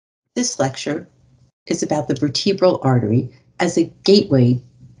This lecture is about the vertebral artery as a gateway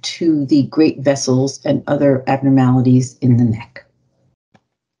to the great vessels and other abnormalities in the neck.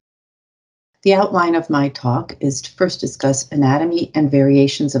 The outline of my talk is to first discuss anatomy and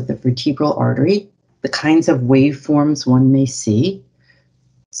variations of the vertebral artery, the kinds of waveforms one may see,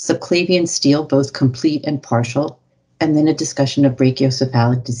 subclavian stele, both complete and partial, and then a discussion of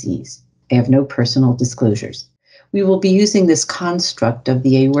brachiocephalic disease. I have no personal disclosures. We will be using this construct of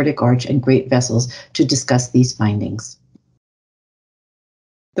the aortic arch and great vessels to discuss these findings.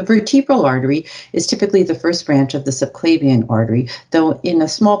 The vertebral artery is typically the first branch of the subclavian artery, though in a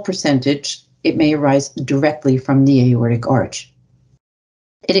small percentage, it may arise directly from the aortic arch.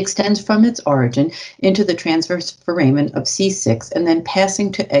 It extends from its origin into the transverse foramen of C6 and then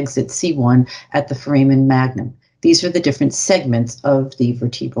passing to exit C1 at the foramen magnum. These are the different segments of the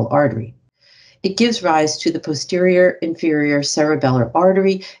vertebral artery. It gives rise to the posterior inferior cerebellar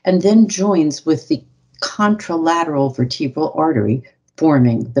artery and then joins with the contralateral vertebral artery,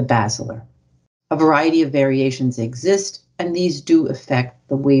 forming the basilar. A variety of variations exist, and these do affect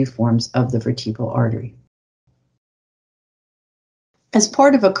the waveforms of the vertebral artery. As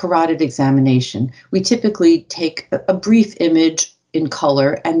part of a carotid examination, we typically take a brief image in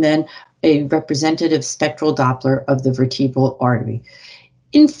color and then a representative spectral Doppler of the vertebral artery.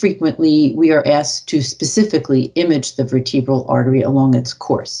 Infrequently, we are asked to specifically image the vertebral artery along its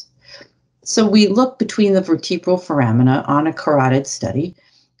course. So we look between the vertebral foramina on a carotid study.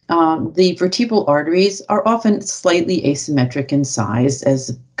 The vertebral arteries are often slightly asymmetric in size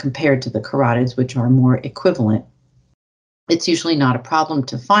as compared to the carotids, which are more equivalent. It's usually not a problem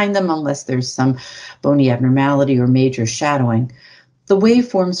to find them unless there's some bony abnormality or major shadowing. The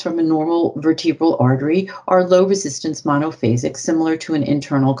waveforms from a normal vertebral artery are low resistance monophasic, similar to an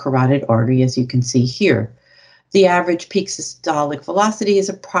internal carotid artery, as you can see here. The average peak systolic velocity is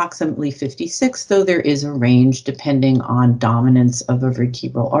approximately 56, though there is a range depending on dominance of a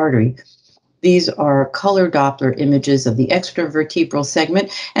vertebral artery. These are color Doppler images of the extravertebral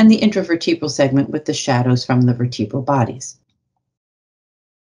segment and the intravertebral segment with the shadows from the vertebral bodies.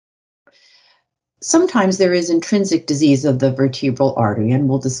 Sometimes there is intrinsic disease of the vertebral artery, and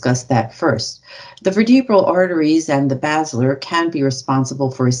we'll discuss that first. The vertebral arteries and the basilar can be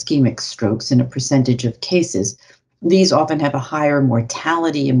responsible for ischemic strokes in a percentage of cases. These often have a higher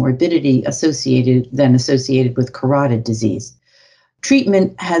mortality and morbidity associated with carotid disease.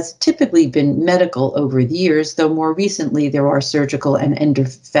 Treatment has typically been medical over the years, though more recently there are surgical and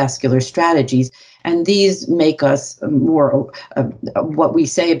endovascular strategies, and these make us more, what we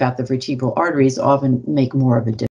say about the vertebral arteries often make more of a difference.